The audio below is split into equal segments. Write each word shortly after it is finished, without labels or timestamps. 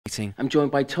marketing. I'm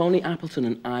joined by Tony Appleton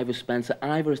and Ivor Spencer.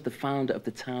 Ivor is the founder of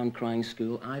the Town Crying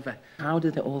School. Ivor, how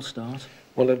did it all start?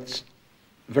 Well, it's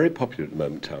very popular at the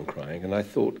moment, town crying, and I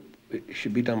thought it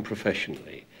should be done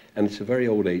professionally. And it's a very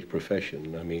old age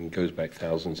profession. I mean, it goes back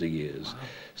thousands of years. Wow.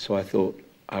 So I thought,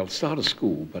 I'll start a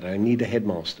school, but I need a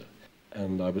headmaster.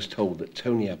 And I was told that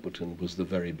Tony Appleton was the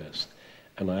very best.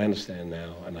 And I understand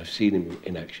now, and I've seen him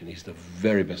in action, he's the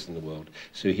very best in the world.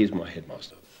 So he's my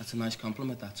headmaster. That's a nice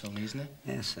compliment, that, Tony, isn't it?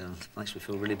 Yes, makes me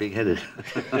feel really big-headed.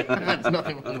 There's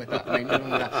nothing wrong with that, mate, nothing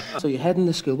wrong with that. So you're heading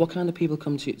the school. What kind of people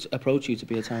come to approach you to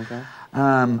be a town crier?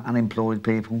 Unemployed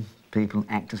people,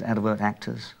 actors, out-of-work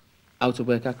actors.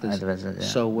 Out-of-work actors? Yeah.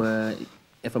 So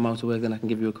if I'm out of work, then I can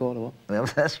give you a call, or what? Well,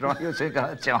 that's right, you've still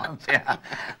got a chance, yeah.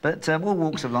 But all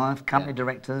walks of life, company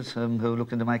directors who are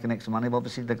looking to make an extra money,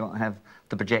 obviously they've got to have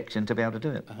the projection to be able to do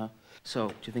it. So,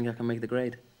 do you think I can make the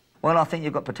grade? Well, I think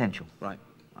you've got potential. Right.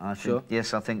 Sure?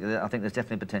 Yes, I think there's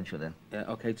definitely potential there. Yeah,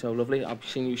 OK, so lovely. I'll be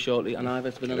seeing you shortly. And Ivor,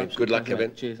 it's been an absolute Good luck, pleasure.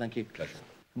 Kevin. Cheers, thank you. Pleasure.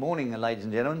 Morning, ladies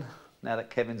and gentlemen. Now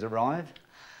that Kevin's arrived,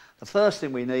 the first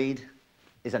thing we need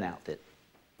is an outfit.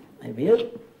 There he is.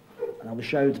 And I will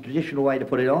show you the traditional way to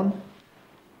put it on.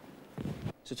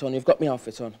 So, Tony, you've got my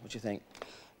outfit on. What do you think?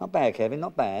 Not bad, Kevin,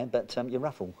 not bad, but your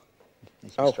ruffle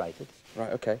needs to be straightened.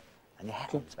 Right, OK. And your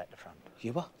hat is back to front.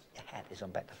 You what? Your hat is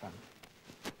on back to front.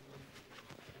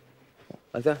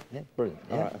 Like that? Yeah, brilliant.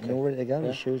 Yeah. All right, okay. You're all ready to go? Yeah.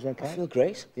 Your shoes okay? I feel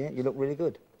great. Yeah, you look really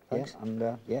good. Thanks. Yeah,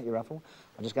 and yeah, your ruffle.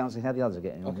 I'll just go and see how the others are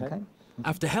getting on, okay?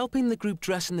 After helping the group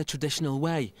dress in the traditional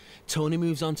way, Tony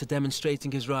moves on to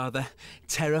demonstrating his rather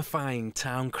terrifying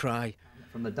town cry.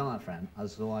 From the diaphragm,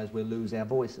 otherwise we'll lose our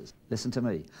voices. Listen to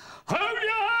me.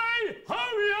 Ho-yay!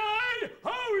 Ho-yay!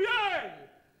 Ho-yay!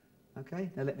 Okay,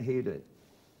 now let me hear you do it.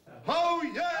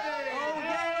 Ho-yay!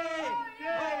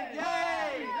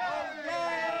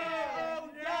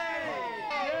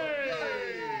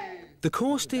 The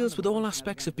course deals with all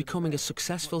aspects of becoming a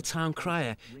successful town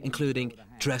crier, including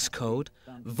dress code,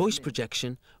 voice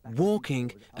projection,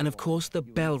 walking, and of course the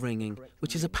bell ringing,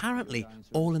 which is apparently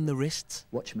all in the wrists.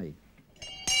 Watch me.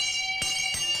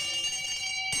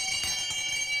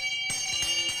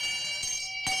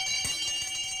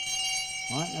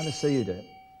 Right, now let's see you do it.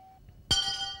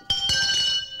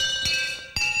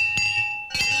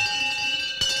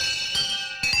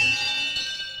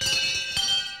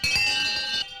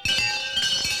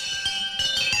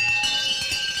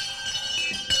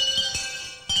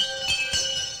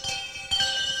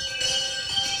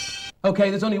 OK,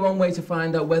 there's only one way to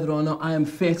find out whether or not I am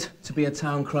fit to be a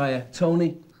town crier.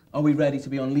 Tony, are we ready to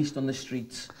be unleashed on the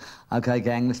streets? OK,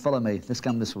 gang, let's follow me. Let's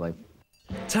come this way.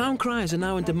 Town criers are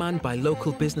now in demand by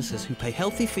local businesses who pay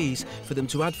healthy fees for them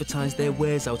to advertise their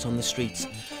wares out on the streets.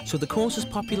 So the course's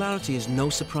popularity is no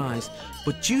surprise.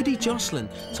 But Judy Jocelyn,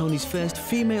 Tony's first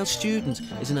female student,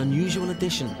 is an unusual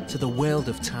addition to the world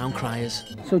of town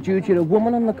criers. So, Jude, you're a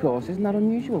woman on the course. Isn't that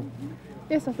unusual?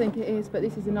 Yes, I think it is, but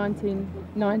this is the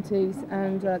 1990s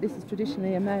and this is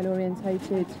traditionally a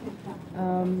male-orientated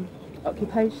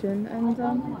occupation, and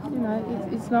you know,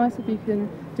 it's nice if you can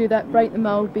do that, break the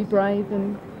mould, be brave,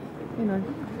 and you know,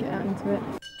 get out into it.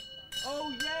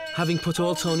 Having put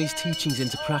all Tony's teachings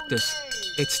into practice,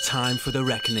 it's time for the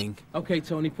reckoning. OK,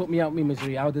 Tony, put me out of my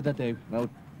misery. How did I do? Well,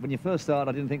 when you first started,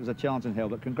 I didn't think there was a chance in hell,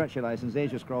 but congratulations,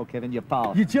 there's your scroll, Kevin, you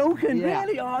passed. You're joking, yeah.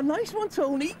 Really? Oh, nice one,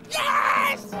 Tony.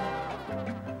 Yes!